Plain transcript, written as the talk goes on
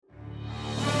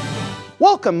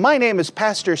Welcome, my name is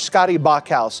Pastor Scotty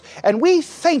Bachhaus, and we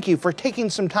thank you for taking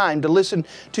some time to listen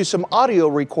to some audio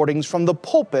recordings from the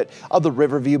pulpit of the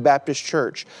Riverview Baptist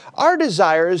Church. Our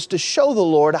desire is to show the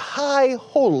Lord high,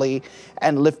 holy,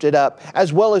 and lifted up,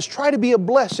 as well as try to be a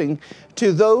blessing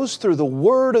to those through the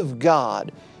Word of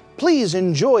God. Please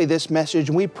enjoy this message,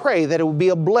 and we pray that it will be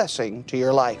a blessing to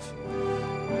your life.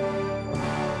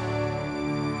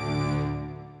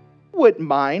 Wouldn't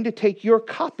mind to take your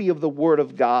copy of the Word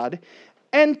of God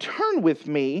and turn with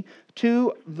me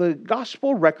to the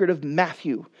Gospel record of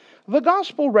Matthew. The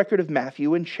Gospel record of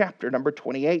Matthew in chapter number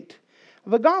 28.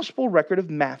 The Gospel record of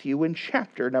Matthew in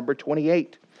chapter number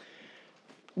 28.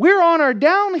 We're on our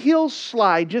downhill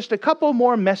slide, just a couple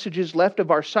more messages left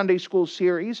of our Sunday school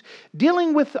series,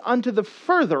 dealing with unto the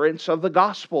furtherance of the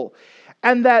gospel.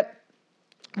 And that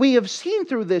we have seen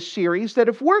through this series that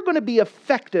if we're going to be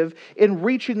effective in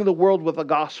reaching the world with the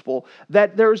gospel,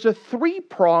 that there's a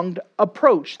three-pronged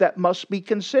approach that must be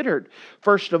considered.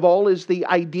 First of all is the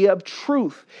idea of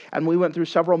truth. And we went through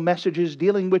several messages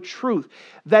dealing with truth.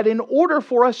 That in order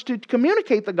for us to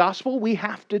communicate the gospel, we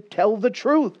have to tell the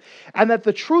truth. And that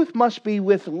the truth must be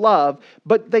with love,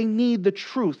 but they need the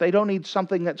truth. They don't need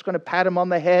something that's going to pat them on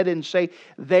the head and say,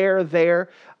 there.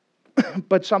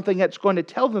 But something that's going to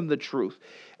tell them the truth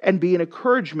and be an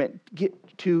encouragement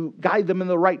to guide them in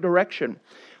the right direction.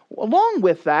 Along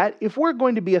with that, if we're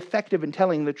going to be effective in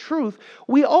telling the truth,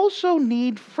 we also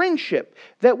need friendship,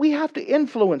 that we have to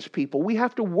influence people. We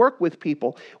have to work with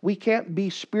people. We can't be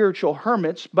spiritual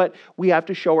hermits, but we have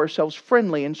to show ourselves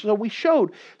friendly. And so we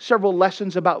showed several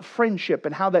lessons about friendship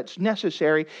and how that's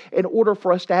necessary in order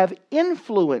for us to have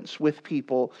influence with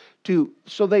people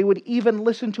so they would even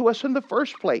listen to us in the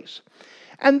first place.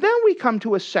 And then we come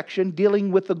to a section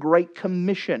dealing with the Great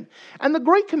Commission. And the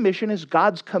Great Commission is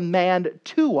God's command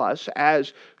to us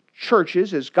as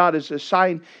churches, as God has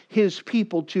assigned His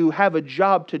people to have a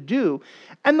job to do.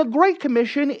 And the Great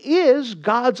Commission is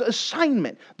God's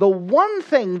assignment, the one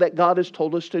thing that God has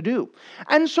told us to do.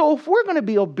 And so if we're going to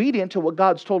be obedient to what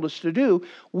God's told us to do,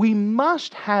 we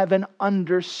must have an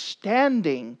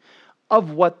understanding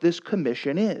of what this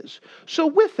commission is. So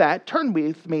with that, turn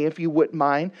with me, if you wouldn't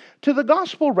mind, to the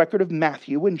Gospel record of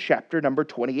Matthew in chapter number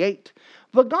 28.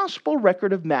 The Gospel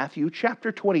record of Matthew, chapter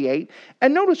 28,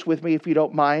 and notice with me, if you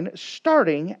don't mind,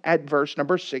 starting at verse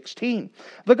number 16.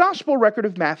 The Gospel record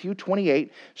of Matthew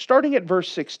 28, starting at verse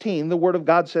 16, the Word of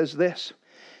God says this: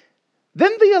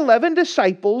 Then the 11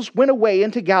 disciples went away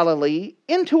into Galilee,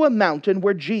 into a mountain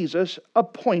where Jesus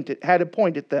had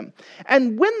appointed them.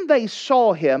 And when they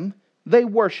saw Him, they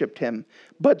worshipped Him,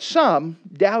 but some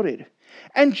doubted.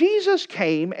 And Jesus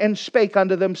came and spake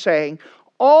unto them, saying,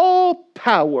 All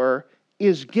power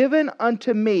is given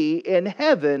unto me in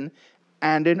heaven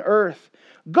and in earth.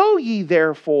 Go ye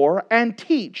therefore and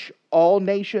teach all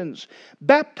nations,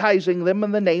 baptizing them in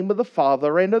the name of the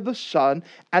Father and of the Son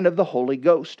and of the Holy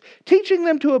Ghost, teaching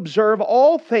them to observe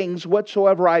all things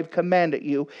whatsoever I have commanded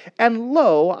you. And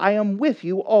lo, I am with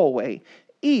you always,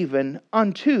 even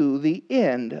unto the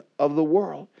end of the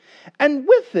world. And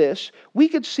with this, we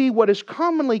could see what is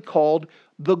commonly called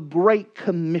the Great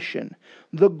Commission.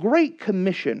 The Great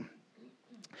Commission.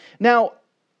 Now,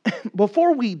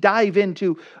 before we dive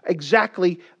into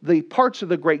exactly the parts of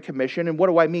the Great Commission, and what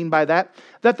do I mean by that?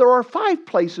 That there are 5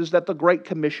 places that the Great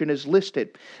Commission is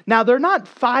listed. Now, they're not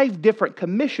 5 different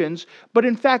commissions, but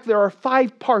in fact, there are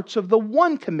 5 parts of the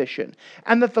one commission,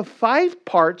 and that the 5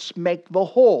 parts make the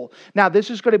whole. Now, this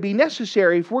is going to be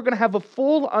necessary if we're going to have a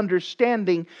full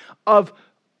understanding of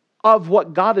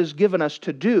what God has given us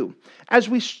to do. As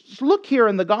we look here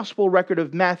in the Gospel record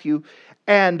of Matthew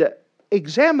and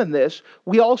examine this,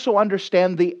 we also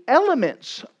understand the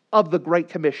elements of the Great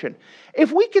Commission.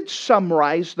 If we could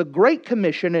summarize the Great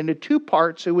Commission into 2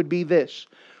 parts, it would be this: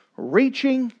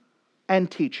 reaching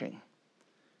and teaching.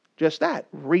 Just that,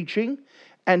 reaching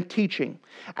and teaching.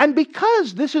 And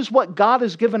because this is what God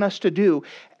has given us to do,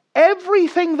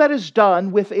 everything that is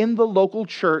done within the local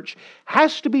church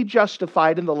has to be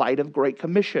justified in the light of Great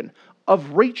Commission,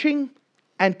 of reaching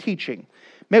and teaching.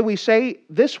 May we say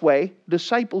this way,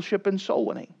 discipleship and soul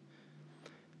winning.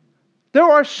 There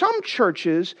are some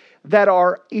churches that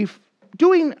are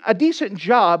doing a decent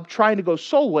job trying to go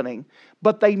soul winning,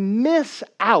 but they miss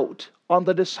out on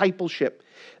the discipleship.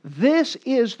 This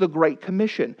is the Great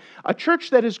Commission. A church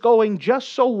that is going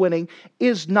just soul winning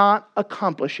is not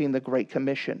accomplishing the Great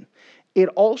Commission. It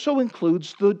also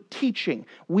includes the teaching.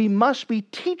 We must be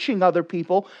teaching other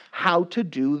people how to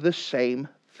do the same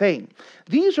thing.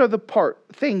 These are the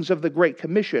things of the Great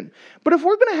Commission. But if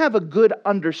we're going to have a good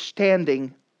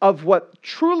understanding of what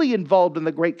truly involved in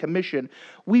the Great Commission,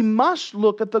 we must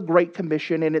look at the Great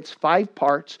Commission in its 5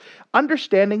 parts,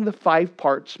 understanding the 5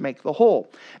 parts make the whole.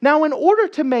 Now, in order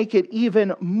to make it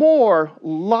even more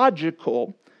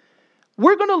logical,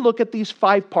 we're going to look at these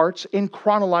 5 parts in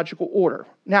chronological order.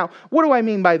 Now, what do I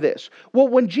mean by this? Well,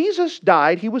 when Jesus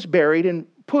died, he was buried and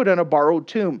put in a borrowed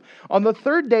tomb. On the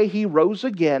 3rd day, he rose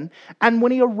again. And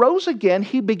when he arose again,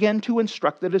 he began to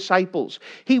instruct the disciples.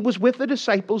 He was with the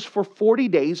disciples for 40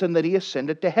 days, and then he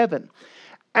ascended to heaven.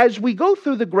 As we go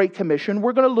through the Great Commission,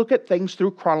 we're going to look at things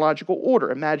through chronological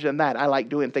order. Imagine that. I like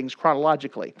doing things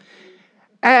chronologically.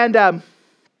 And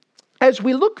as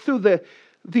we look through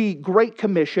the Great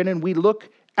Commission and we look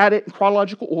at it in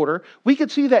chronological order, we can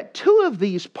see that 2 of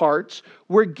these parts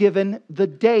were given the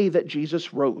day that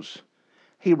Jesus rose.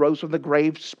 He rose from the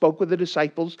grave, spoke with the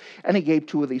disciples, and he gave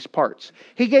 2 of these parts.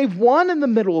 He gave one in the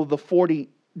middle of the 40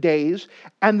 days,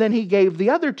 and then he gave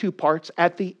the other 2 parts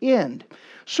at the end.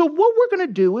 So what we're going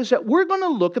to do is that we're going to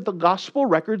look at the gospel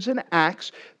records in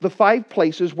Acts, the 5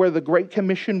 places where the Great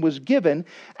Commission was given,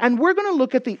 and we're going to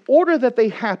look at the order that they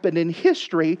happened in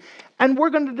history, and we're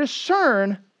going to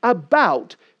discern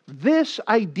about this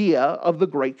idea of the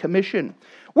Great Commission.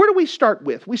 Where do we start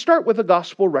with? We start with the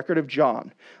Gospel record of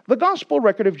John. The Gospel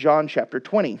record of John, chapter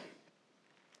 20.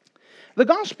 The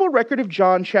Gospel record of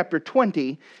John, chapter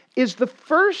 20, is the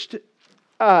first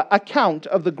account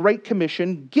of the Great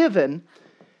Commission given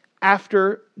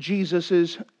after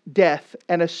Jesus' death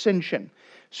and ascension.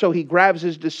 So he grabs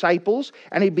his disciples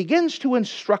and he begins to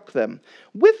instruct them.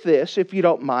 With this, if you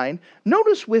don't mind,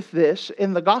 notice with this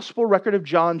in the Gospel record of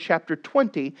John chapter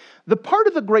 20, the part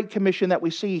of the Great Commission that we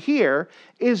see here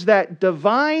is that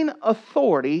divine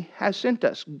authority has sent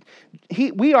us.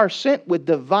 We are sent with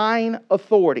divine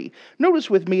authority. Notice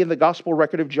with me in the Gospel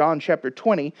record of John chapter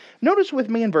 20, notice with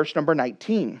me in verse number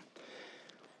 19.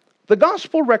 The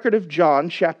Gospel record of John,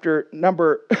 chapter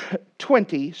number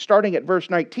 20, starting at verse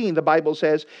 19, the Bible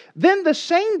says, "Then the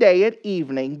same day at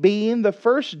evening, being the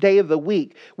first day of the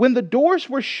week, when the doors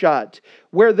were shut,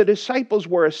 where the disciples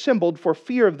were assembled for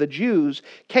fear of the Jews,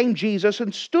 came Jesus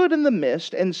and stood in the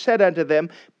midst and said unto them,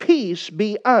 Peace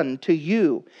be unto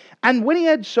you. And when he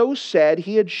had so said,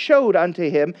 he had showed unto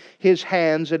him his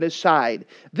hands and his side.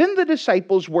 Then the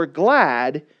disciples were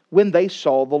glad when they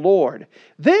saw the Lord.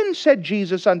 Then said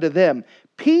Jesus unto them,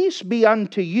 Peace be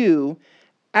unto you.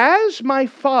 As my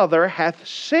Father hath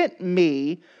sent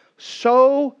me,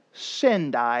 so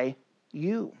send I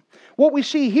you." What we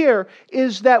see here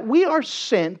is that we are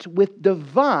sent with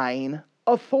divine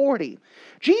authority.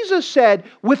 Jesus said,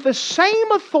 with the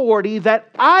same authority that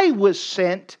I was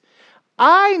sent,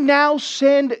 I now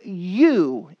send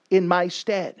you in my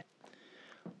stead.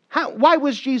 Why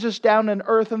was Jesus down on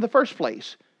earth in the first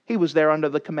place? He was there under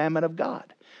the commandment of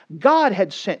God. God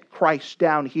had sent Christ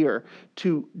down here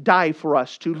to die for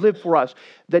us, to live for us,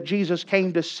 that Jesus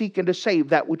came to seek and to save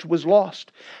that which was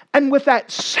lost. And with that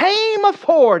same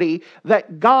authority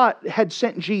that God had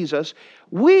sent Jesus,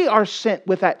 we are sent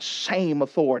with that same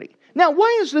authority. Now,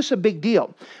 why is this a big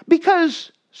deal?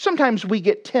 Because sometimes we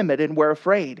get timid and we're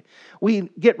afraid. We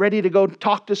get ready to go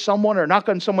talk to someone or knock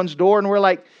on someone's door and we're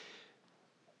like,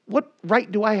 what right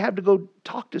do I have to go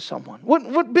talk to someone?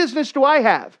 What business do I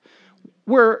have?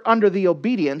 We're under the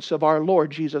obedience of our Lord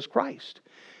Jesus Christ.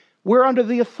 We're under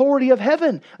the authority of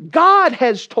heaven. God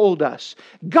has told us.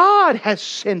 God has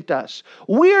sent us.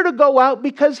 We are to go out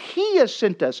because He has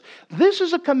sent us. This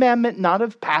is a commandment not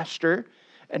of pastor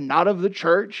and not of the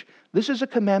church. This is a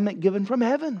commandment given from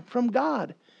heaven, from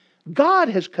God. God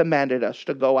has commanded us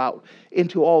to go out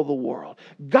into all the world.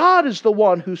 God is the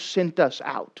one who sent us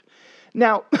out.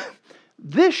 Now,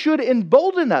 this should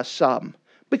embolden us some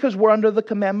because we're under the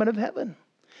commandment of heaven.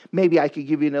 Maybe I could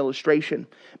give you an illustration.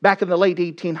 Back in the late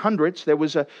 1800s, there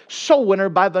was a soul winner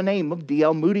by the name of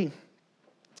D.L. Moody.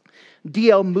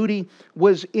 D.L. Moody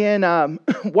was in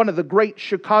one of the great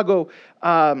Chicago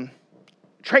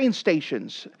train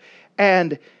stations.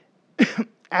 And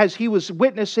as he was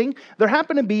witnessing, there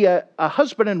happened to be a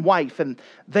husband and wife, and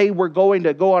they were going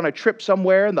to go on a trip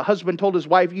somewhere, and the husband told his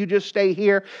wife, "You just stay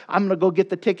here. I'm going to go get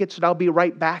the tickets, and I'll be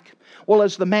right back." Well,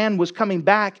 as the man was coming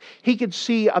back, he could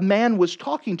see a man was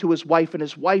talking to his wife, and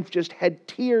his wife just had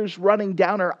tears running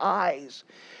down her eyes.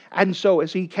 And so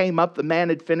as he came up, the man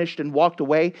had finished and walked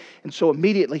away, and so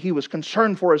immediately he was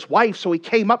concerned for his wife, so he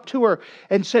came up to her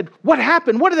and said, "What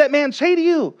happened? What did that man say to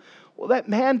you?" "Well, that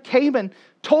man came and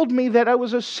told me that I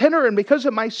was a sinner, and because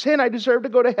of my sin I deserve to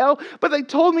go to hell. But they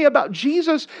told me about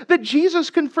Jesus, that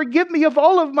Jesus can forgive me of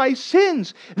all of my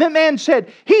sins." The man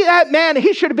said, he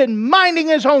should have been minding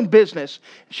his own business.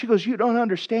 She goes, "You don't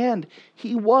understand.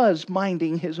 He was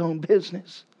minding his own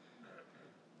business."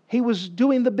 He was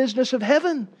doing the business of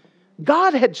heaven.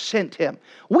 God had sent him.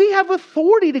 We have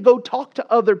authority to go talk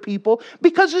to other people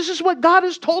because this is what God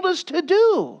has told us to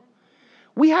do.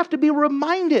 We have to be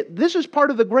reminded. This is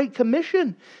part of the Great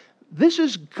Commission. This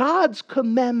is God's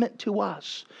commandment to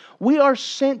us. We are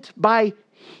sent by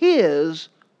His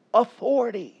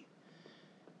authority.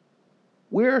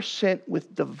 We're sent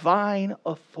with divine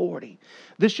authority.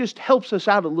 This just helps us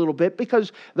out a little bit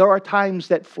because there are times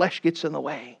that flesh gets in the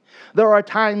way. There are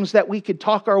times that we could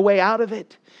talk our way out of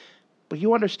it. But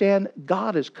you understand,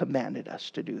 God has commanded us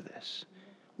to do this.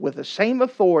 With the same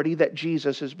authority that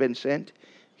Jesus has been sent,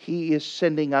 He is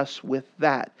sending us with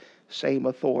that same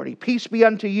authority. Peace be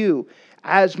unto you.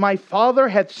 As my Father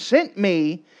hath sent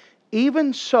me,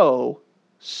 even so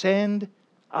send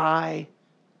I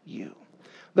you.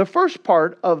 The first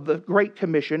part of the Great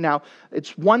Commission, now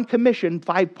it's one commission,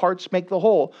 5 parts make the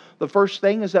whole. The first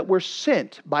thing is that we're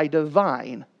sent by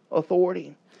divine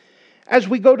authority. As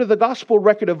we go to the Gospel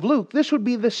record of Luke, this would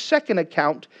be the second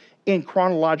account in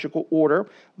chronological order.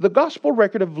 The Gospel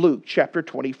record of Luke, chapter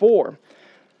 24.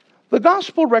 The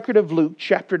Gospel record of Luke,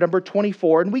 chapter number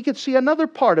 24, and we could see another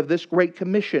part of this Great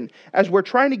Commission as we're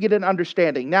trying to get an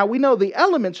understanding. Now, we know the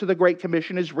elements of the Great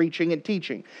Commission is reaching and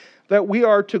teaching, that we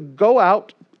are to go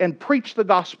out and preach the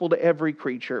gospel to every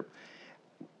creature.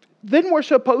 Then we're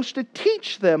supposed to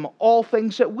teach them all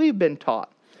things that we've been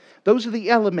taught. Those are the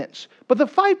elements. But the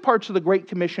 5 parts of the Great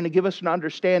Commission to give us an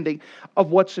understanding of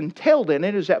what's entailed in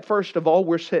it is that, first of all,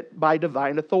 we're sent by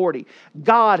divine authority.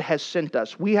 God has sent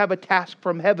us. We have a task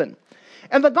from heaven.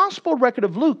 And the Gospel record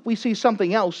of Luke, we see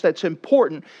something else that's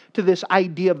important to this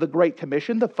idea of the Great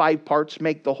Commission. The 5 parts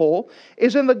make the whole,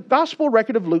 is in the Gospel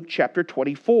record of Luke chapter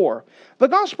 24. The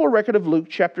Gospel record of Luke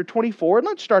chapter 24, and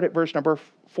let's start at verse number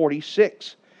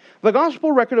 46. The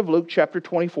Gospel record of Luke chapter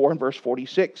 24 and verse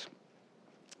 46.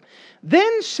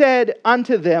 Then said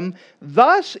unto them,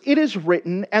 Thus it is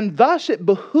written, and thus it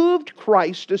behooved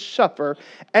Christ to suffer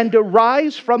and to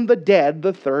rise from the dead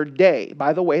the 3rd day.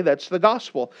 By the way, that's the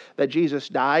gospel, that Jesus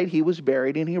died, He was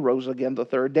buried, and He rose again the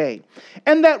 3rd day.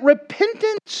 And that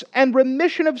repentance and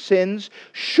remission of sins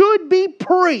should be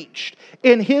preached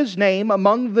in His name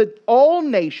among all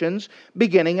nations,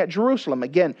 beginning at Jerusalem.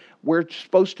 Again, we're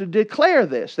supposed to declare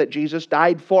this, that Jesus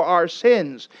died for our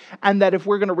sins, and that if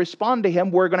we're going to respond to Him,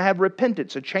 we're going to have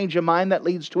repentance, a change of mind that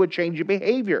leads to a change of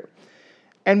behavior.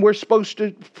 And we're supposed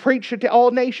to preach it to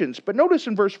all nations. But notice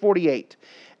in verse 48,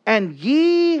 and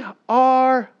ye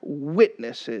are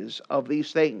witnesses of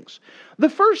these things. The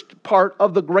first part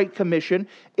of the Great Commission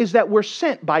is that we're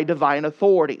sent by divine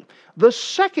authority. The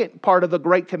second part of the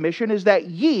Great Commission is that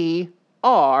ye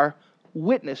are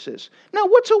witnesses. Now,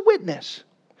 what's a witness?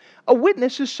 A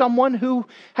witness is someone who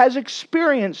has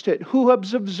experienced it, who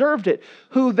has observed it,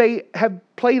 who they have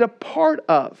played a part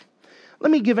of.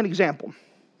 Let me give an example.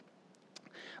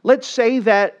 Let's say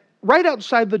that right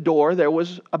outside the door there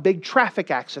was a big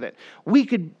traffic accident.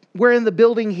 We're in the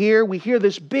building here, we hear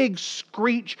this big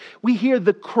screech, we hear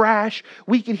the crash,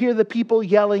 we can hear the people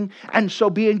yelling, and so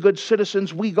being good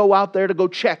citizens, we go out there to go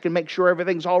check and make sure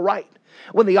everything's all right.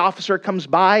 When the officer comes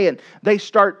by and they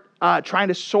start trying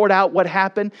to sort out what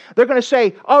happened, they're going to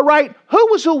say, all right, who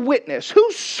was a witness?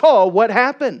 Who saw what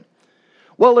happened?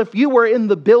 Well, if you were in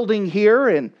the building here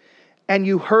and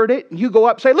you heard it, and you go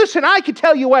up and say, listen, I can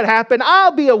tell you what happened.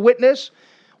 I'll be a witness.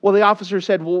 Well, the officer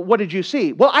said, well, what did you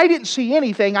see? Well, I didn't see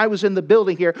anything. I was in the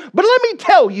building here. But let me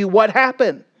tell you what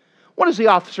happened. What is the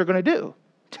officer going to do?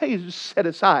 Tell you to set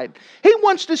aside. He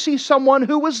wants to see someone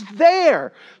who was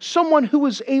there, someone who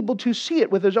was able to see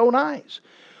it with his own eyes.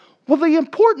 Well, the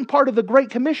important part of the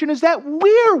Great Commission is that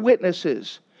we're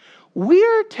witnesses.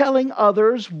 We're telling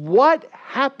others what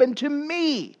happened to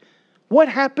me, what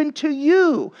happened to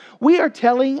you. We are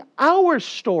telling our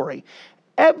story.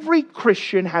 Every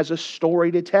Christian has a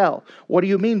story to tell. What do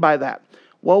you mean by that?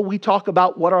 Well, we talk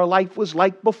about what our life was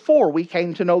like before we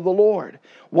came to know the Lord,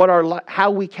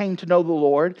 how we came to know the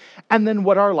Lord, and then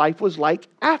what our life was like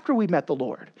after we met the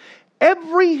Lord.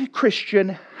 Every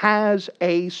Christian has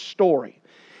a story.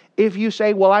 If you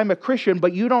say, well, I'm a Christian,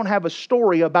 but you don't have a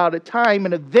story about a time,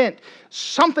 an event,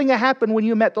 something that happened when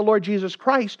you met the Lord Jesus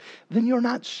Christ, then you're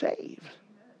not saved.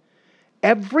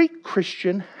 Every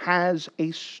Christian has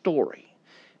a story.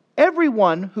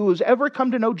 Everyone who has ever come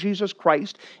to know Jesus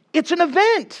Christ, it's an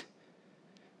event.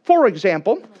 For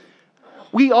example,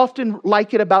 we often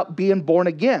like it about being born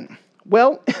again.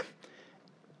 Well,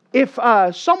 if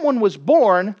someone was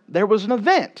born, there was an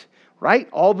event. Right?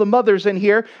 All the mothers in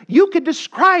here, you could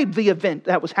describe the event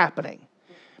that was happening.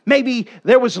 Maybe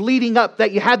there was leading up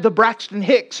that you had the Braxton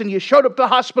Hicks and you showed up to the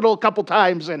hospital a couple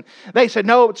times and they said,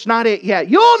 no, it's not it yet.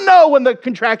 You'll know when the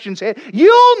contractions hit.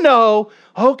 You'll know,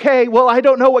 okay, well, I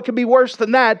don't know what could be worse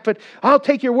than that, but I'll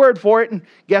take your word for it. And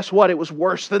guess what? It was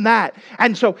worse than that.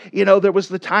 And so, there was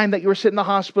the time that you were sitting in the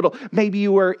hospital. Maybe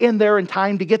you were in there in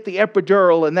time to get the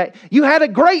epidural and that you had a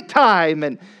great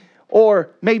time, or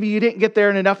maybe you didn't get there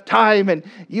in enough time and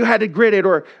you had to grit it.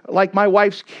 Or like my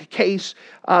wife's case,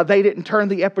 they didn't turn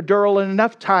the epidural in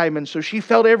enough time. And so she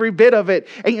felt every bit of it.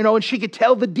 And, and she could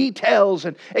tell the details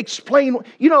and explain.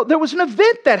 There was an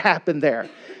event that happened there.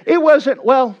 It wasn't,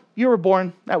 well, you were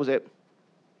born. That was it.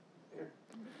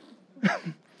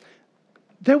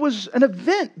 There was an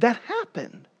event that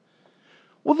happened.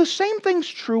 Well, the same thing's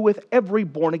true with every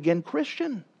born-again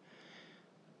Christian.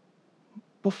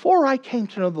 Before I came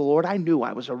to know the Lord, I knew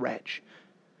I was a wretch.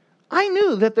 I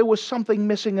knew that there was something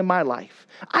missing in my life.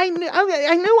 I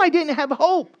knew I didn't have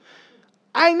hope.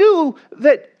 I knew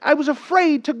that I was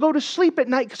afraid to go to sleep at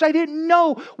night because I didn't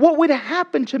know what would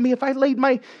happen to me if I laid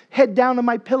my head down on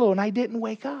my pillow and I didn't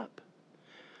wake up.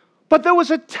 But there was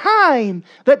a time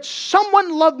that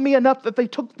someone loved me enough that they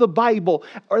took the Bible,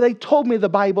 or they told me the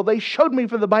Bible, they showed me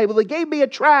from the Bible, they gave me a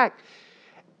tract.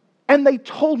 And they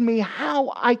told me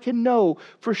how I can know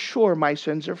for sure my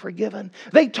sins are forgiven.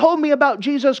 They told me about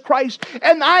Jesus Christ,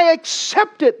 and I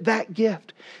accepted that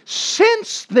gift.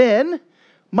 Since then,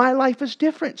 my life is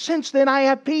different. Since then, I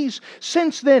have peace.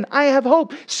 Since then, I have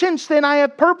hope. Since then, I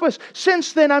have purpose.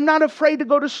 Since then, I'm not afraid to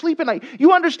go to sleep at night.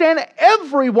 You understand,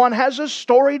 everyone has a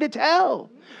story to tell.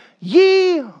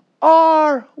 Ye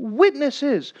are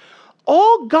witnesses.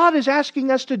 All God is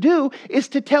asking us to do is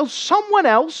to tell someone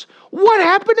else what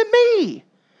happened to me.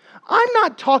 I'm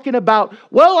not talking about,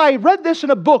 well, I read this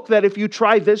in a book that if you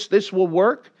try this, this will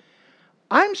work.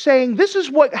 I'm saying this is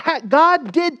what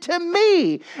God did to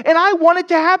me, and I want it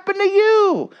to happen to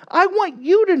you. I want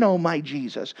you to know my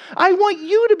Jesus. I want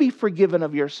you to be forgiven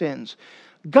of your sins.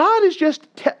 God is just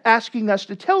asking us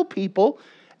to tell people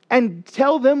and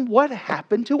tell them what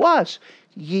happened to us.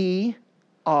 Ye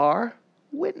are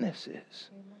witnesses.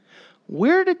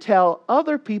 We're to tell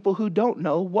other people who don't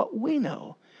know what we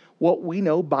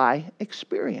know by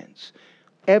experience.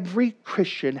 Every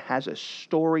Christian has a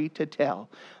story to tell.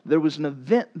 There was an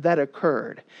event that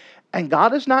occurred, and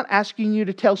God is not asking you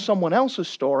to tell someone else's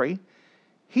story.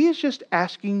 He is just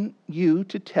asking you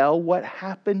to tell what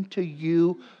happened to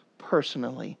you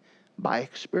personally by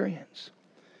experience.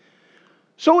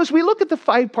 So as we look at the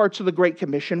 5 parts of the Great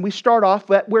Commission, we start off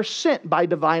that we're sent by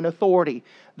divine authority.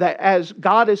 That as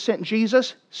God has sent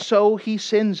Jesus, so He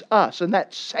sends us, and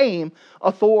that same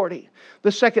authority.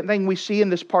 The second thing we see in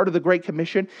this part of the Great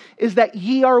Commission is that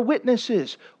ye are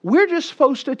witnesses. We're just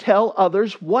supposed to tell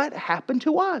others what happened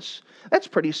to us. That's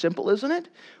pretty simple, isn't it?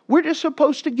 We're just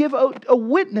supposed to give a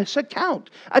witness account,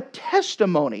 a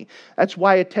testimony. That's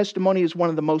why a testimony is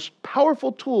one of the most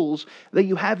powerful tools that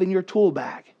you have in your tool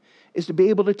bag, is to be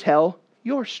able to tell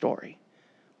your story.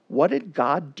 What did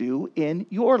God do in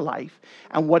your life?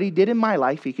 And what He did in my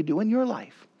life, He could do in your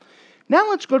life. Now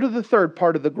let's go to the third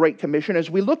part of the Great Commission. As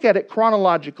we look at it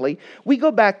chronologically, we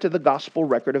go back to the Gospel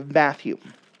record of Matthew.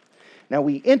 Now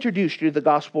we introduced you to the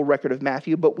Gospel record of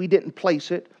Matthew, but we didn't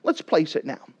place it. Let's place it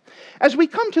now. As we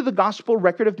come to the Gospel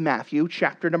record of Matthew,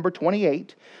 chapter number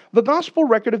 28, the Gospel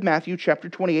record of Matthew, chapter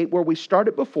 28, where we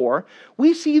started before,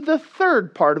 we see the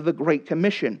third part of the Great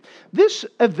Commission. This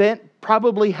event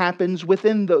probably happens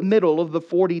within the middle of the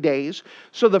 40 days.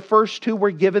 So the first 2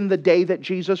 were given the day that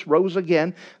Jesus rose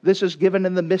again. This is given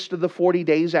in the midst of the 40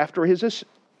 days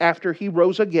after He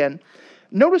rose again.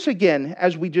 Notice again,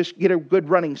 as we just get a good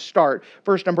running start,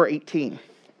 verse number 18.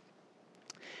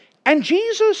 And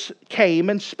Jesus came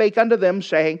and spake unto them,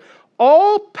 saying,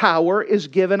 all power is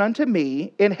given unto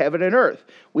me in heaven and earth.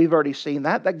 We've already seen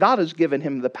that God has given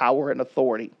Him the power and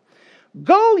authority.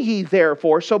 Go ye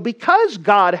therefore. So because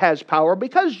God has power,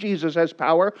 because Jesus has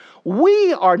power,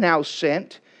 we are now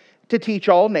sent to teach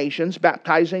all nations,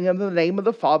 baptizing them in the name of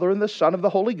the Father and the Son and the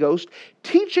Holy Ghost,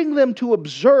 teaching them to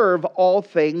observe all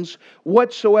things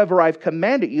whatsoever I've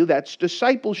commanded you. That's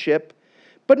discipleship.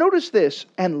 But notice this,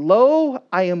 and lo,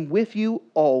 I am with you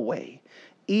always,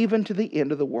 even to the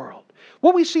end of the world.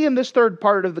 What we see in this third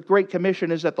part of the Great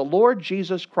Commission is that the Lord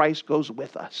Jesus Christ goes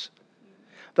with us.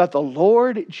 That the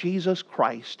Lord Jesus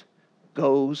Christ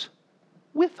goes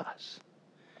with us.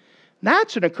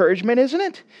 That's an encouragement, isn't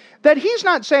it? That He's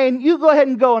not saying, you go ahead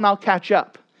and go and I'll catch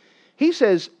up. He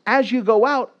says, as you go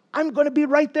out, I'm going to be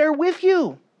right there with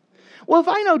you. Well, if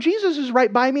I know Jesus is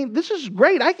right by me, this is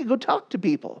great. I can go talk to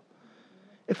people.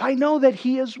 If I know that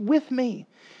He is with me,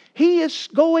 He is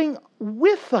going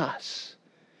with us.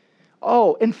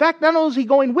 Oh, in fact, not only is He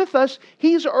going with us,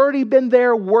 He's already been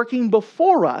there working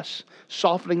before us,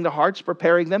 softening the hearts,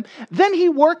 preparing them. Then He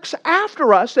works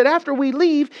after us, that after we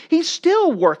leave, He's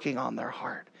still working on their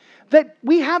heart. That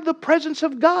we have the presence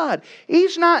of God.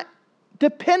 He's not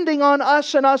depending on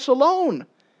us and us alone.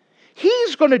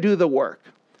 He's going to do the work.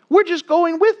 We're just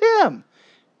going with Him.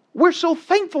 We're so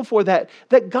thankful for that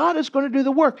God is going to do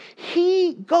the work.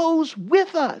 He goes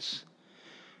with us.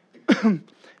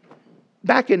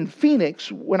 Back in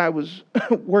Phoenix, when I was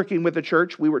working with the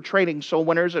church, we were training soul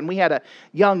winners, and we had a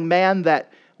young man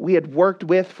that we had worked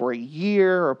with for a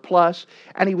year or plus,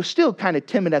 and he was still kind of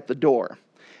timid at the door.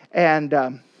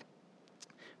 And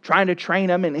trying to train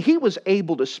him, and he was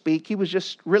able to speak. He was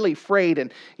just really afraid,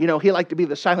 and he liked to be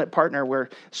the silent partner where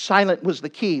silent was the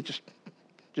key. Just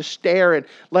stare and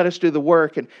let us do the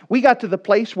work. And we got to the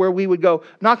place where we would go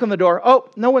knock on the door. Oh,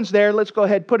 no one's there. Let's go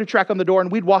ahead, put a track on the door,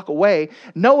 and we'd walk away,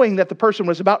 knowing that the person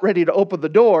was about ready to open the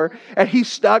door, and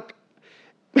he's stuck.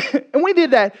 And we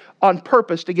did that on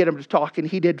purpose to get him to talk, and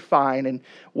he did fine and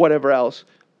whatever else.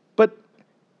 But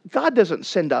God doesn't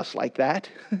send us like that.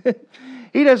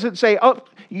 He doesn't say, oh,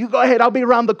 you go ahead, I'll be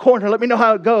around the corner. Let me know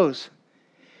how it goes.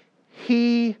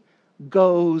 He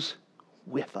goes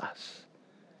with us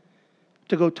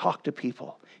to go talk to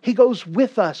people. He goes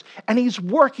with us, and He's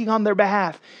working on their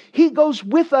behalf. He goes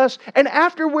with us, and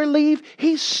after we leave,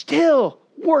 He's still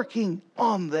working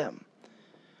on them.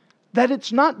 That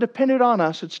it's not dependent on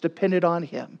us, it's dependent on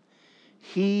Him.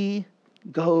 He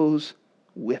goes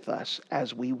with us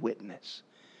as we witness.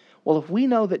 Well, if we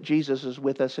know that Jesus is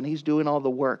with us and He's doing all the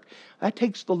work, that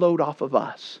takes the load off of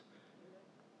us.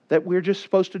 That we're just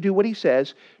supposed to do what He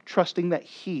says, trusting that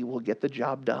He will get the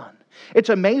job done. It's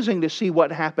amazing to see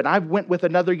what happened. I went with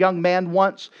another young man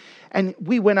once, and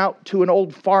we went out to an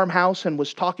old farmhouse and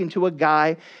was talking to a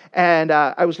guy, and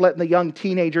I was letting the young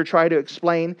teenager try to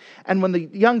explain. And when the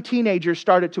young teenager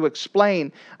started to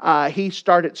explain, he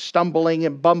started stumbling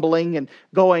and bumbling and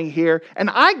going here. And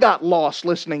I got lost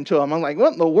listening to him. I'm like,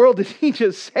 what in the world did he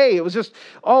just say? It was just,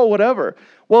 whatever.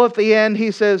 Well, at the end,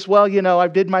 he says, well, I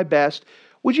did my best.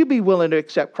 Would you be willing to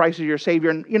accept Christ as your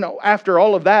Savior? And, after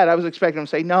all of that, I was expecting him to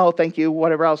say, no, thank you,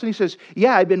 whatever else. And he says,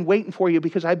 yeah, I've been waiting for you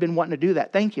because I've been wanting to do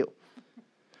that. Thank you.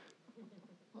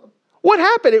 What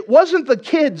happened? It wasn't the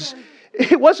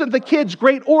kids'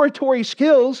 great oratory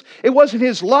skills. It wasn't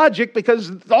his logic because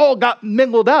it all got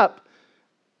mingled up.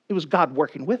 It was God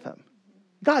working with him.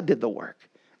 God did the work.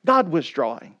 God was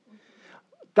drawing.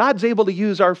 God's able to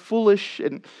use our foolish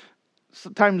and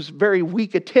sometimes very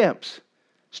weak attempts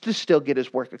to still get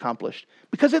His work accomplished.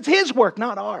 Because it's His work,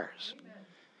 not ours. Amen.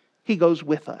 He goes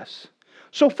with us.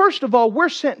 So first of all, we're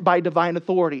sent by divine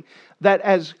authority. That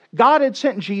as God had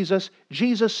sent Jesus,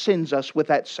 Jesus sends us with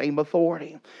that same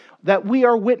authority. That we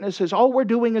are witnesses. All we're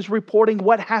doing is reporting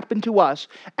what happened to us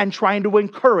and trying to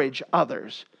encourage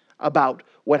others about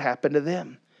what happened to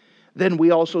them. Then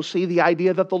we also see the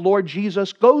idea that the Lord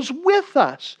Jesus goes with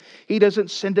us. He doesn't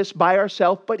send us by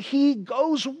ourselves, but He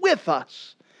goes with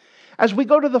us. As we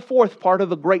go to the fourth part of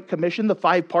the Great Commission, the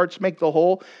 5 parts make the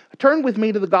whole, turn with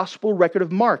me to the Gospel record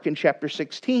of Mark in chapter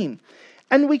 16.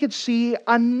 And we could see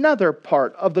another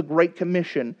part of the Great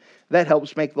Commission that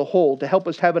helps make the whole, to help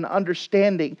us have an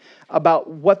understanding about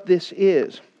what this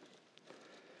is.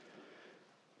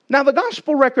 Now, the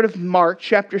Gospel record of Mark,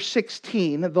 chapter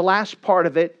 16, the last part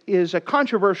of it, is a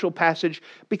controversial passage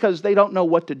because they don't know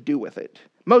what to do with it.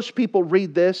 Most people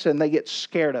read this and they get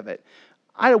scared of it.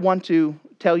 I want to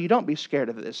tell you, don't be scared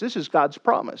of this. This is God's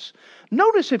promise.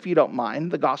 Notice, if you don't mind,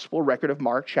 the Gospel record of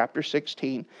Mark, chapter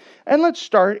 16. And let's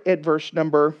start at verse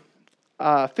number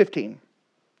 15.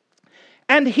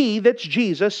 And He, that's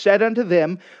Jesus, said unto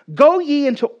them, go ye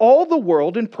into all the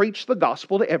world and preach the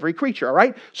gospel to every creature. All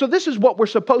right? So this is what we're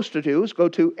supposed to do, is go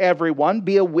to everyone,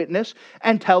 be a witness,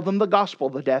 and tell them the gospel,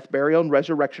 the death, burial, and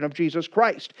resurrection of Jesus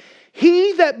Christ.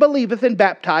 He that believeth and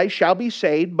baptized shall be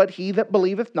saved, but he that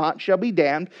believeth not shall be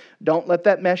damned. Don't let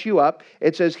that mess you up.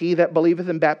 It says, he that believeth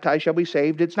and baptized shall be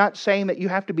saved. It's not saying that you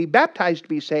have to be baptized to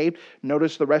be saved.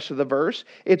 Notice the rest of the verse.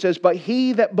 It says, but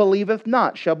he that believeth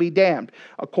not shall be damned.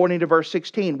 According to verse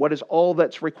 16, what is all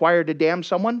that's required to damn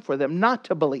someone? For them not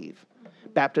to believe.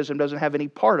 Baptism doesn't have any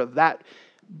part of that.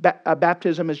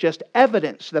 Baptism is just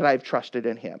evidence that I've trusted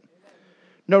in Him.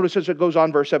 Notice as it goes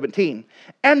on, verse 17.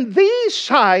 And these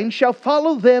signs shall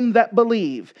follow them that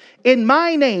believe. In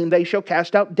my name they shall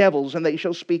cast out devils, and they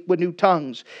shall speak with new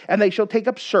tongues. And they shall take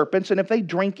up serpents, and if they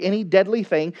drink any deadly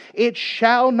thing, it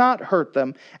shall not hurt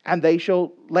them. And they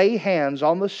shall lay hands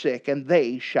on the sick, and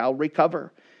they shall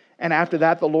recover. And after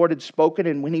that the Lord had spoken,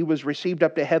 and when He was received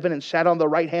up to heaven and sat on the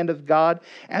right hand of God,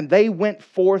 and they went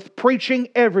forth preaching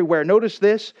everywhere. Notice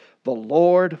this, the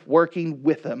Lord working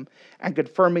with them and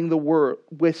confirming the word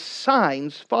with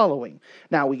signs following.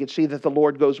 Now we can see that the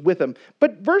Lord goes with them.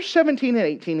 But verse 17 and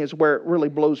 18 is where it really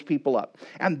blows people up.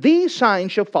 And these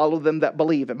signs shall follow them that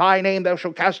believe. In my name thou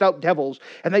shalt cast out devils,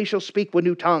 and they shall speak with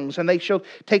new tongues, and they shall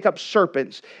take up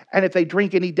serpents. And if they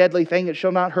drink any deadly thing, it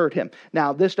shall not hurt him.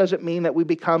 Now this doesn't mean that we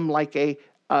become like a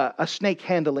snake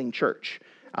handling church.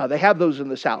 They have those in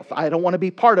the South. I don't want to be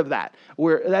part of that.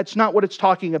 That's not what it's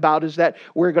talking about, is that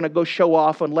we're going to go show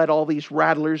off and let all these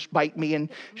rattlers bite me and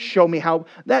show me how.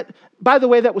 That, by the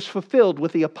way, that was fulfilled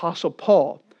with the Apostle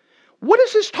Paul. What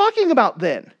is this talking about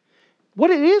then?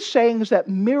 What it is saying is that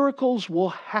miracles will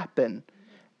happen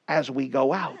as we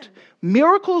go out.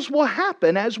 Miracles will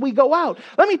happen as we go out.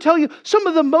 Let me tell you, some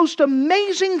of the most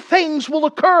amazing things will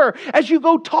occur as you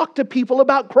go talk to people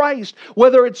about Christ,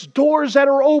 whether it's doors that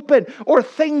are open or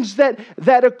things that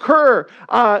occur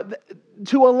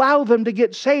to allow them to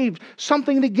get saved,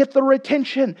 something to get their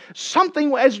attention,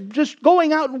 something as just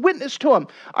going out and witness to them.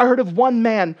 I heard of one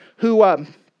man who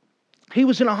he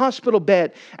was in a hospital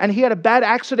bed and he had a bad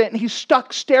accident and he's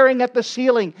stuck staring at the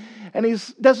ceiling. And he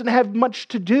doesn't have much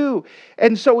to do.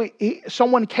 And so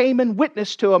someone came and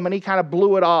witnessed to him, and he kind of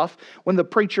blew it off. When the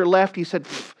preacher left, he said,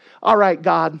 all right,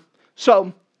 God.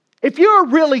 So if you're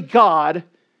really God,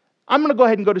 I'm going to go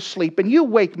ahead and go to sleep, and you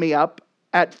wake me up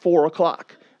at 4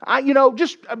 o'clock.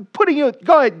 Just putting you,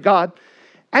 go ahead, God.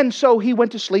 And so he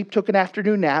went to sleep, took an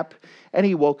afternoon nap, and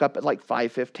he woke up at like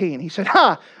 5:15. He said,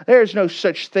 there's no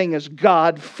such thing as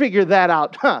God. Figure that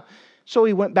out, So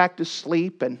he went back to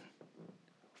sleep, and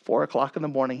 4 o'clock in the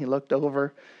morning, he looked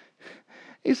over.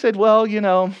 He said, well,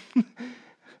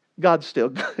 God's still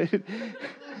good.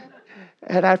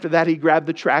 And after that, he grabbed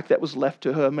the tract that was left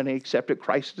to him and he accepted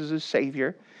Christ as his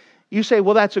Savior. You say,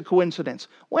 well, that's a coincidence.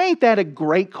 Well, ain't that a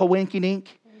great coinkydink?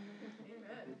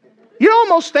 You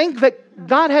almost think that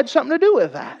God had something to do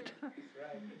with that.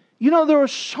 There are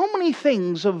so many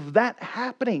things of that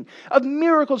happening, of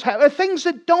miracles happening, things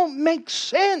that don't make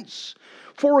sense.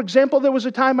 For example, there was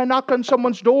a time I knocked on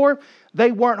someone's door.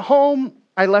 They weren't home.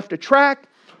 I left a tract,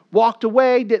 walked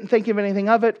away, didn't think of anything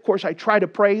of it. Of course, I tried to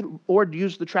pray, Lord,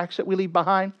 use the tracts that we leave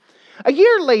behind. A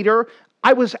year later,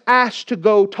 I was asked to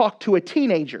go talk to a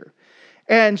teenager.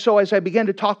 And so as I began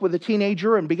to talk with the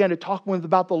teenager and began to talk with him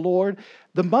about the Lord,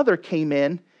 the mother came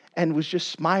in and was just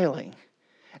smiling.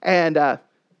 And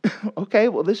okay,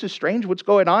 well, this is strange. What's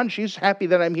going on? She's happy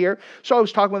that I'm here. So I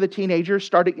was talking with a teenager,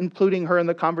 started including her in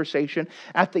the conversation.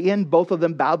 At the end, both of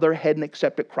them bowed their head and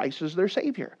accepted Christ as their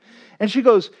Savior. And she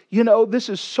goes, this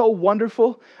is so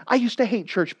wonderful. I used to hate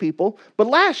church people, but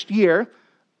last year,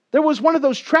 there was one of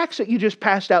those tracts that you just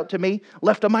passed out to me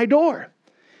left on my door.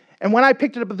 And when I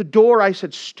picked it up at the door, I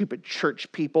said, stupid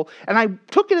church people. And I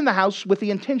took it in the house with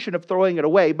the intention of throwing it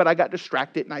away, but I got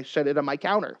distracted and I set it on my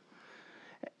counter.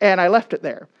 And I left it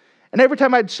there. And every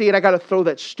time I'd see it, I got to throw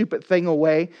that stupid thing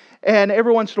away. And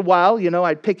every once in a while,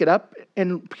 I'd pick it up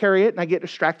and carry it, and I get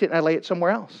distracted, and I lay it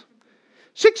somewhere else.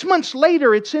 6 months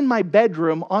later, it's in my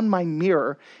bedroom on my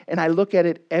mirror, and I look at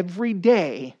it every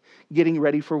day getting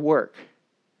ready for work.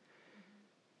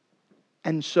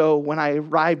 And so when I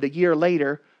arrived a year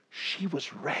later, she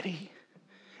was ready.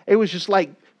 It was just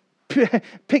like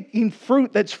picking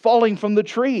fruit that's falling from the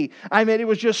tree. I mean, it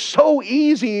was just so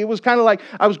easy. It was kind of like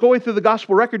I was going through the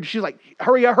gospel record. She's like,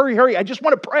 hurry, hurry, hurry. I just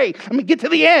want to pray. Let me get to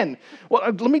the end. Well,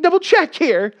 let me double check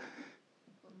here.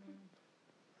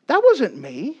 That wasn't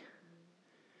me.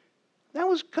 That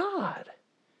was God.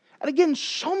 And again,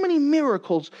 so many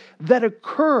miracles that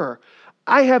occur.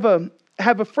 I have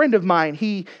a friend of mine.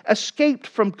 He escaped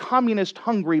from communist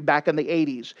Hungary back in the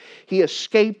 80s. He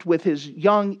escaped with his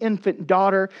young infant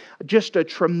daughter. Just a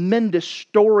tremendous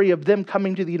story of them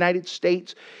coming to the United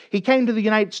States. He came to the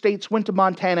United States, went to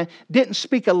Montana, didn't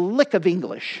speak a lick of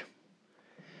English.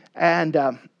 And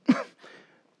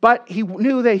but he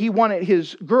knew that he wanted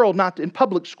his girl not in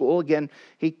public school. Again,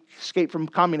 he escaped from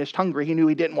communist Hungary. He knew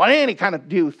he didn't want any kind of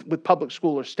do with public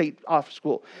school or state off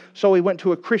school. So he went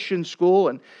to a Christian school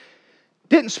and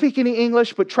didn't speak any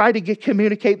English, but tried to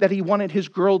communicate that he wanted his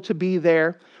girl to be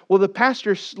there. Well, the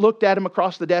pastor looked at him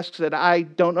across the desk and said, I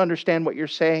don't understand what you're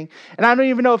saying. And I don't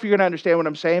even know if you're going to understand what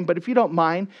I'm saying, but if you don't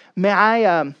mind, may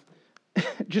I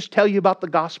just tell you about the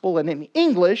gospel? And in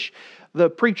English, the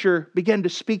preacher began to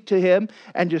speak to him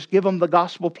and just give him the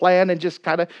gospel plan and just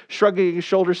kind of shrugging his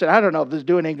shoulders, said, I don't know if this is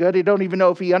doing any good. He don't even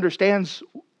know if he understands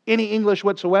any English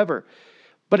whatsoever.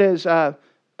 But as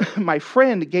my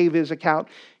friend gave his account,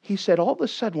 he said all of a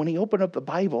sudden when he opened up the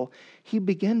Bible, he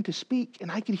began to speak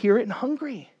and I could hear it in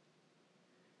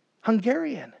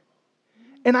Hungarian.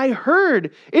 And I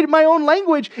heard it in my own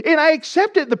language, and I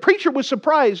accepted. The preacher was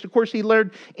surprised. Of course, he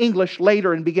learned English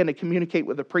later and began to communicate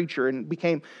with the preacher and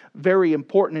became very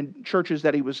important in churches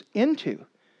that he was into.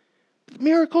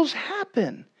 Miracles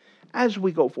happen as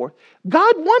we go forth.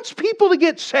 God wants people to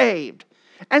get saved,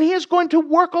 and He is going to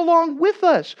work along with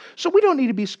us. So we don't need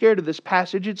to be scared of this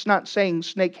passage. It's not saying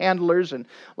snake handlers and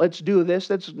let's do this.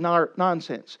 That's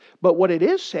nonsense. But what it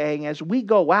is saying, as we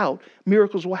go out,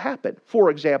 miracles will happen.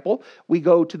 For example, we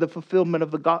go to the fulfillment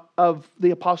of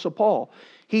the Apostle Paul.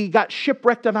 He got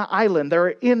shipwrecked on an island. They're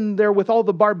in there with all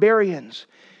the barbarians.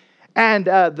 And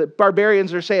the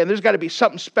barbarians are saying, there's got to be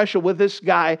something special with this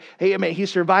guy. Hey, I mean, he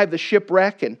survived the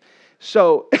shipwreck, and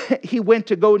so he went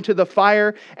to go into the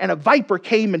fire, and a viper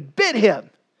came and bit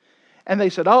him. And they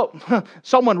said, oh,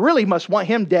 someone really must want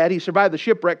him dead. He survived the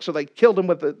shipwreck, so they killed him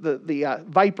with the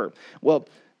viper. Well,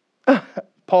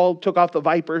 Paul took off the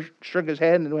viper, shook his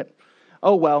head, and went,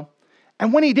 oh, well.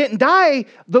 And when he didn't die,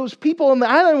 those people on the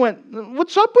island went,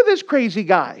 what's up with this crazy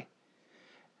guy?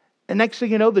 And next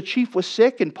thing you know, the chief was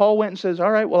sick, and Paul went and says,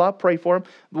 all right, well, I'll pray for him.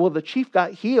 Well, the chief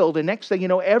got healed, and next thing you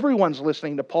know, everyone's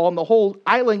listening to Paul, and the whole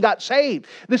island got saved.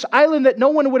 This island that no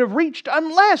one would have reached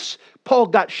unless Paul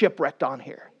got shipwrecked on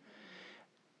here.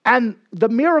 And the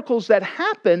miracles that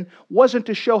happened wasn't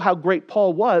to show how great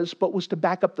Paul was, but was to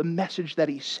back up the message that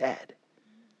he said.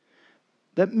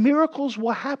 That miracles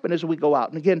will happen as we go out.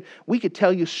 And again, we could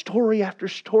tell you story after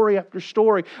story after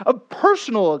story of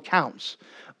personal accounts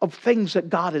of things that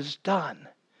God has done.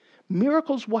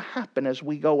 Miracles will happen as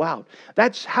we go out.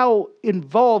 That's how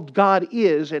involved God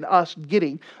is in us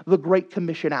getting the Great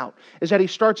Commission out. Is that He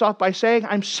starts off by saying,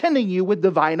 I'm sending you with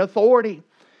divine authority.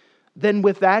 Then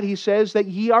with that, He says that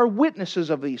ye are witnesses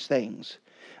of these things.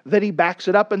 Then He backs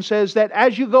it up and says that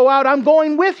as you go out, I'm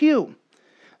going with you.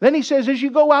 Then He says, as you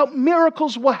go out,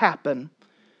 miracles will happen.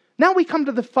 Now we come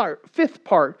to the fifth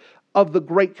part of the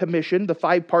Great Commission. The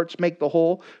 5 parts make the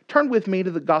whole. Turn with me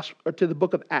to the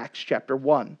book of Acts, chapter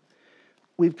 1.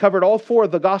 We've covered all 4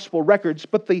 of the gospel records,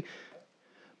 but the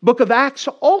book of Acts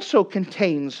also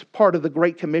contains part of the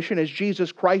Great Commission. As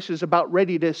Jesus Christ is about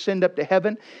ready to ascend up to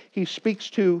heaven, He speaks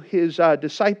to His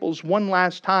disciples one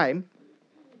last time.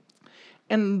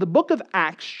 In the book of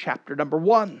Acts, chapter number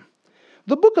 1.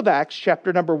 The book of Acts,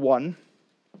 chapter number 1.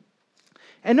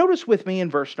 And notice with me in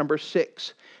verse number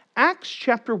 6. Acts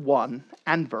chapter 1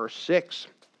 and verse 6.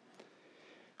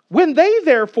 When they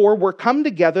therefore were come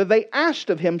together, they asked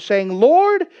of Him, saying,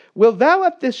 Lord, wilt thou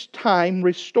at this time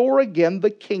restore again the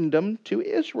kingdom to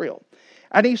Israel?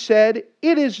 And He said,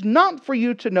 It is not for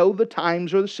you to know the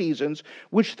times or the seasons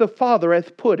which the Father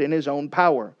hath put in His own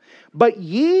power. But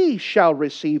ye shall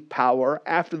receive power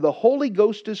after the Holy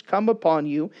Ghost is come upon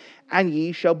you, and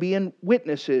ye shall be in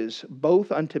witnesses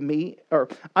unto me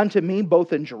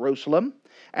both in Jerusalem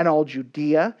and all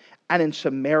Judea and in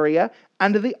Samaria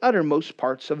and to the uttermost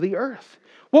parts of the earth.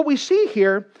 What we see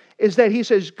here is that He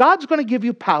says, God's going to give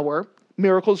you power.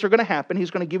 Miracles are going to happen.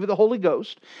 He's going to give you the Holy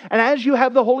Ghost. And as you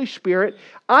have the Holy Spirit,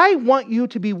 I want you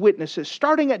to be witnesses,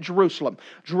 starting at Jerusalem.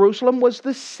 Jerusalem was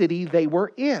the city they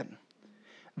were in.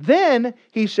 Then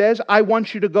He says, I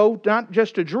want you to go not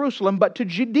just to Jerusalem, but to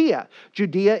Judea.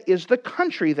 Judea is the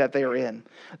country that they're in.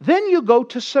 Then you go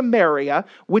to Samaria,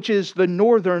 which is the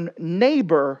northern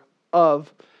neighbor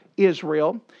of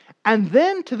Israel, and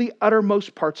then to the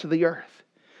uttermost parts of the earth.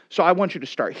 So I want you to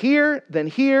start here, then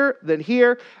here, then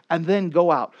here, and then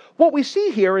go out. What we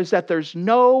see here is that there's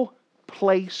no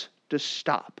place to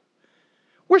stop.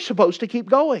 We're supposed to keep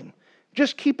going.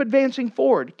 Just keep advancing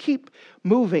forward. Keep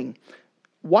moving.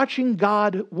 Watching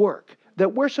God work.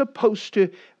 That we're supposed to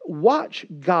watch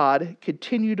God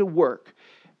continue to work.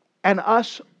 And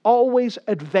us always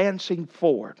advancing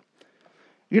forward.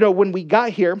 You know, when we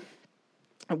got here,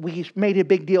 we made a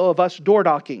big deal of us door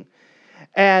knocking.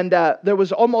 And there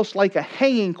was almost like a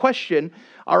hanging question.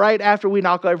 All right, after we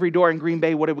knock every door in Green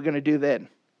Bay, what are we going to do then?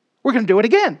 We're going to do it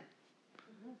again.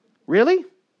 Really?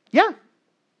 Yeah.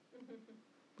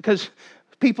 Because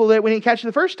people that we didn't catch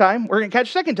the first time, we're going to catch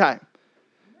the second time.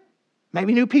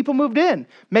 Maybe new people moved in.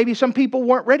 Maybe some people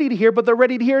weren't ready to hear, but they're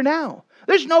ready to hear now.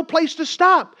 There's no place to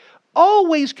stop.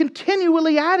 Always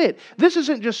continually at it. This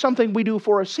isn't just something we do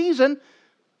for a season.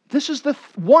 This is the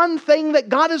one thing that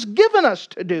God has given us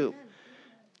to do.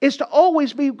 Is to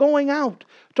always be going out,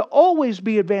 to always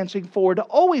be advancing forward, to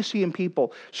always seeing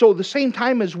people. So at the same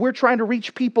time as we're trying to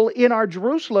reach people in our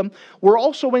Jerusalem, we're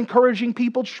also encouraging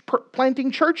people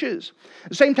planting churches. At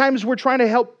the same time as we're trying to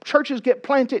help churches get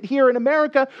planted here in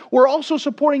America, we're also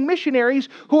supporting missionaries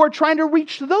who are trying to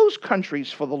reach those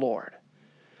countries for the Lord.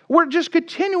 We're just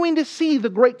continuing to see the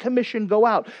Great Commission go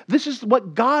out. This is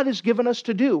what God has given us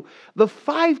to do. The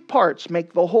 5 parts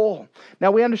make the whole.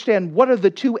 Now we understand, what are the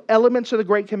 2 elements of the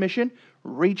Great Commission?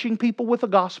 Reaching people with the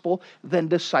gospel, then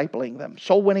discipling them.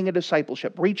 Soul winning and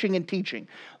discipleship, reaching and teaching.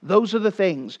 Those are the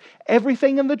things.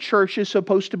 Everything in the church is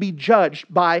supposed to be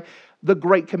judged by the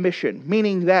Great Commission,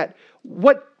 meaning that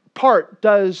what part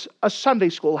does a Sunday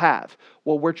school have?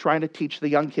 Well, we're trying to teach the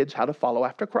young kids how to follow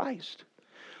after Christ.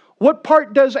 What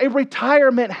part does a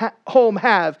retirement home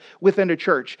have within a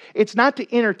church? It's not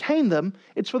to entertain them.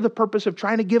 It's for the purpose of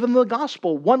trying to give them the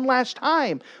gospel one last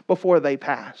time before they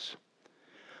pass.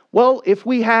 Well, if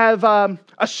we have a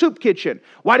soup kitchen,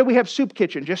 why do we have soup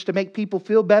kitchen? Just to make people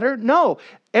feel better? No.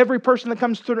 Every person that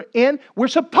comes in, we're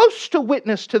supposed to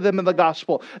witness to them in the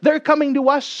gospel. They're coming to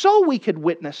us so we could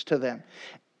witness to them.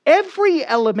 Every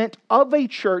element of a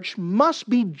church must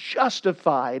be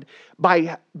justified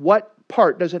by what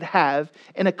part does it have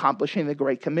in accomplishing the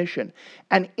Great Commission.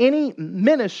 And any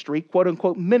ministry, quote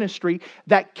unquote ministry,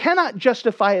 that cannot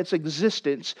justify its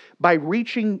existence by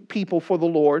reaching people for the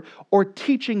Lord or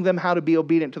teaching them how to be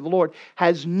obedient to the Lord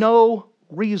has no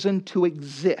reason to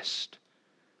exist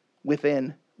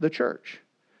within the church.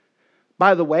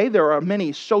 By the way, there are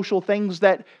many social things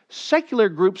that secular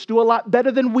groups do a lot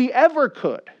better than we ever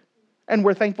could. And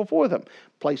we're thankful for them.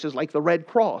 Places like the Red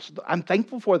Cross, I'm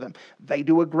thankful for them. They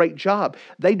do a great job.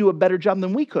 They do a better job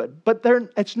than we could. But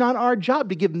it's not our job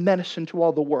to give medicine to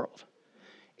all the world.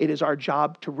 It is our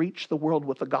job to reach the world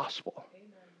with the gospel. Amen.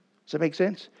 Does that make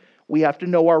sense? We have to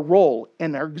know our role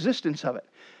and our existence of it.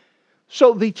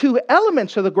 So the 2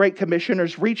 elements of the Great Commission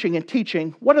is reaching and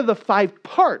teaching. What are the 5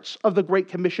 parts of the Great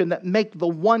Commission that make the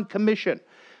one commission?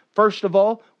 First of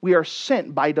all, we are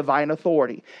sent by divine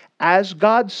authority. As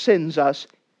God sends us,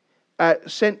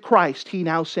 sent Christ, He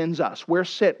now sends us. We're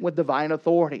sent with divine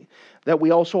authority. That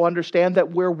we also understand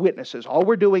that we're witnesses. All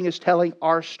we're doing is telling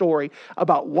our story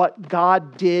about what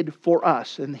God did for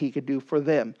us and He could do for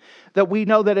them. That we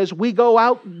know that as we go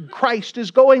out, Christ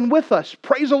is going with us.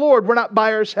 Praise the Lord, we're not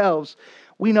by ourselves.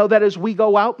 We know that as we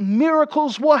go out,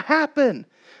 miracles will happen.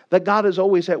 That God is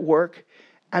always at work.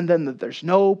 And then that there's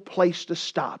no place to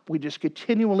stop. We just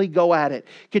continually go at it.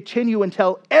 Continue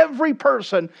until every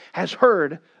person has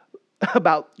heard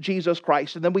about Jesus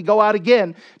Christ. And then we go out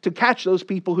again to catch those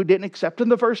people who didn't accept Him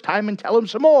the first time and tell them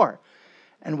some more.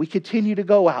 And we continue to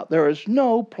go out. There is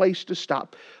no place to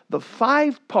stop. The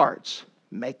 5 parts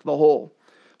make the whole.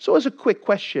 So as a quick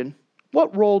question,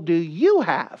 what role do you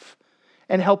have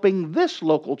in helping this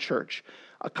local church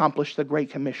accomplish the Great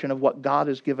Commission of what God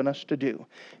has given us to do?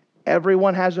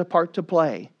 Everyone has a part to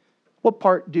play. What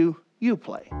part do you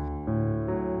play?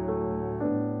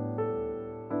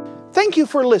 Thank you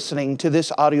for listening to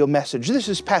this audio message. This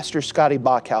is Pastor Scotty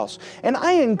Bachhaus, and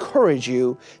I encourage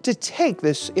you to take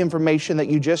this information that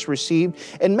you just received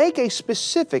and make a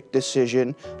specific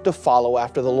decision to follow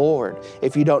after the Lord.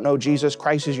 If you don't know Jesus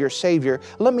Christ as your Savior,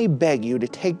 let me beg you to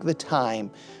take the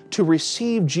time to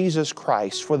receive Jesus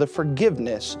Christ for the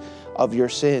forgiveness of your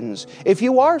sins. If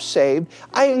you are saved,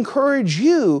 I encourage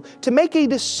you to make a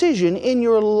decision in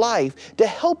your life to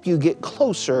help you get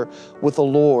closer with the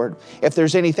Lord. If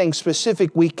there's anything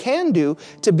specific we can do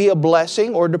to be a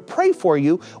blessing or to pray for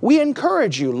you, we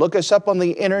encourage you. Look us up on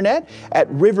the internet at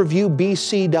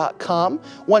riverviewbc.com.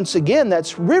 Once again,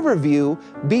 that's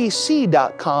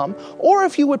riverviewbc.com. Or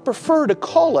if you would prefer to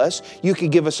call us, you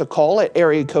could give us a call at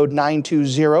area code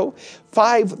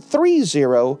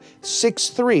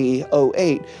 920-530-6308.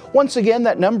 Once again,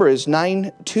 that number is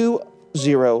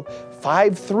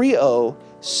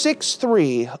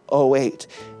 920-530-6308.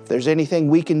 If there's anything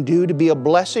we can do to be a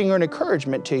blessing or an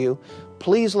encouragement to you,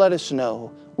 please let us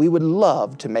know. We would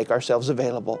love to make ourselves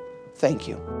available. Thank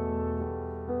you.